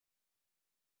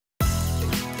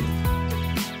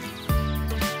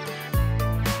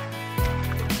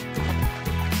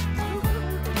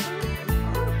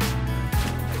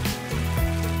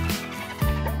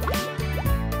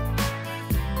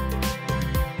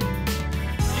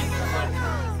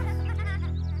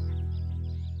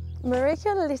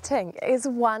Marika Letting is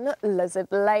one lizard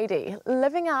lady.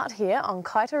 Living out here on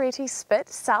Kaitorete Spit,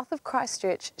 south of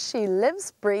Christchurch, she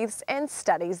lives, breathes and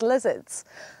studies lizards.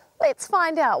 Let's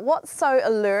find out what's so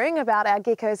alluring about our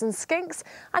geckos and skinks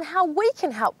and how we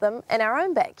can help them in our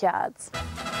own backyards.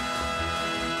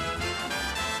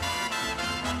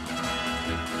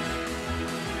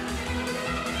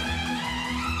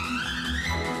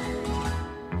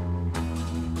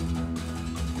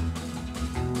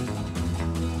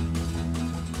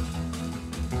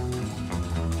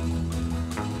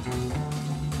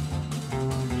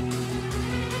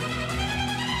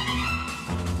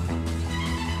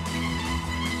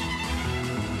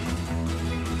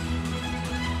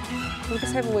 We'll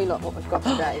just have a wee look what we've got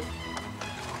today.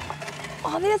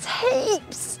 Oh, there's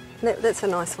heaps! That's a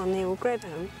nice one there, we'll grab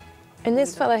him. And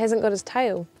this fella hasn't got his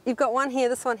tail. You've got one here,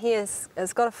 this one here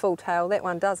has got a full tail, that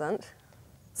one doesn't.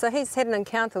 So he's had an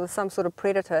encounter with some sort of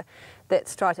predator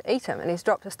that's tried to eat him and he's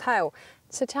dropped his tail.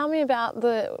 So tell me about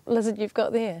the lizard you've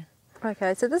got there.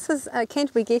 Okay, so this is a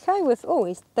Canterbury gecko with,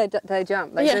 they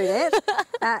jump, they do that.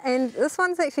 And this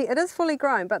one's actually, it is fully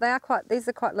grown, but these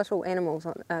are quite little animals.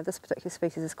 This particular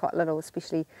species is quite little,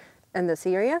 especially in this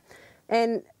area.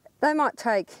 And they might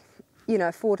take,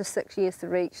 4 to 6 years to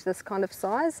reach this kind of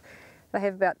size. They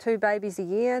have about 2 babies a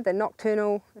year, they're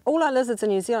nocturnal. All our lizards in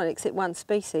New Zealand, except one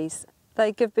species,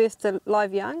 they give birth to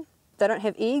live young. They don't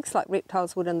have eggs like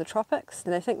reptiles would in the tropics,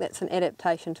 and they think that's an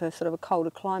adaptation to sort of a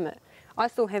colder climate. I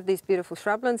still have these beautiful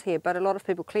shrublands here, but a lot of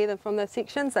people clear them from those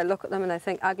sections. They look at them and they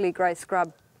think ugly grey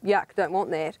scrub, yuck, don't want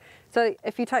that. So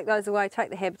if you take those away, take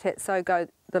the habitat, so go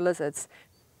the lizards.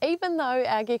 Even though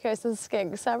our geckos and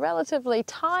skinks are relatively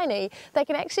tiny, they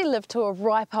can actually live to a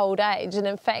ripe old age. And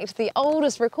in fact, the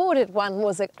oldest recorded one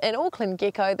was an Auckland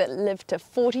gecko that lived to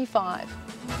 45.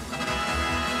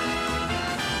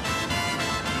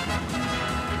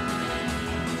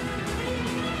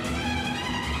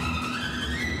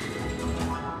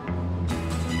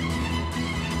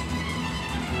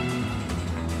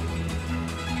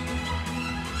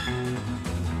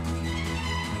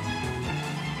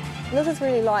 Lizards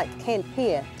really like canned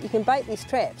pear. You can bait these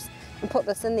traps and put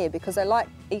this in there because they like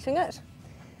eating it.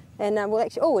 And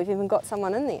we've even got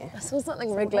someone in there. I saw something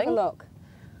Have wriggling. a look.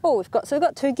 Oh, we've got 2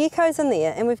 geckos in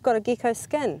there and we've got a gecko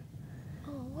skin.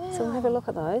 Oh, wow. So we'll have a look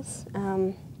at those.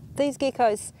 These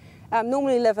geckos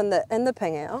normally live in the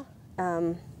pingao.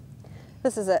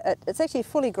 It's actually a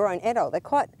fully grown adult.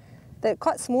 They're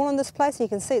quite small in this place, and you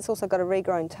can see it's also got a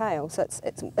regrown tail. So it's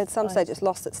at some stage it's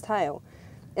lost its tail.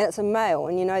 And it's a male,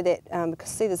 and you know that because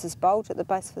see there's this bulge at the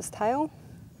base of his tail,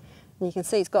 and you can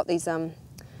see he's got these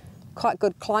quite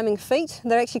good climbing feet.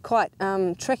 They're actually quite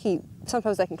tricky.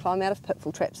 Sometimes they can climb out of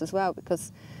pitfall traps as well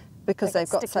because they've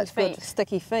got such good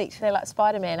sticky feet. They're like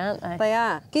Spider-Man, aren't they? They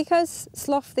are. Geckos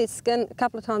slough their skin a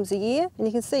couple of times a year, and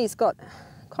you can see he's got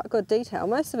quite good detail.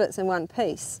 Most of it's in one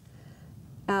piece.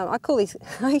 I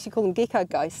actually call them gecko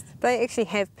ghosts. They actually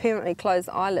have permanently closed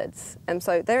eyelids, and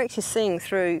so they're actually seeing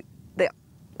through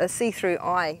a see-through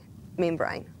eye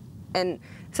membrane, and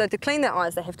so to clean their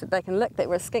eyes they can lick that,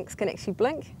 whereas skinks can actually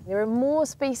blink. There are more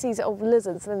species of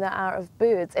lizards than there are of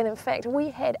birds, and in fact we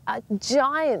had a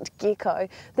giant gecko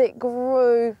that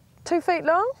grew 2 feet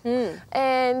long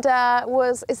and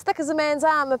was as thick as a man's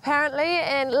arm apparently,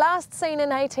 and last seen in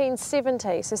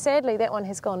 1870. So sadly that one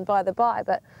has gone by the by,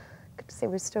 but good to see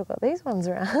we've still got these ones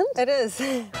around. It is.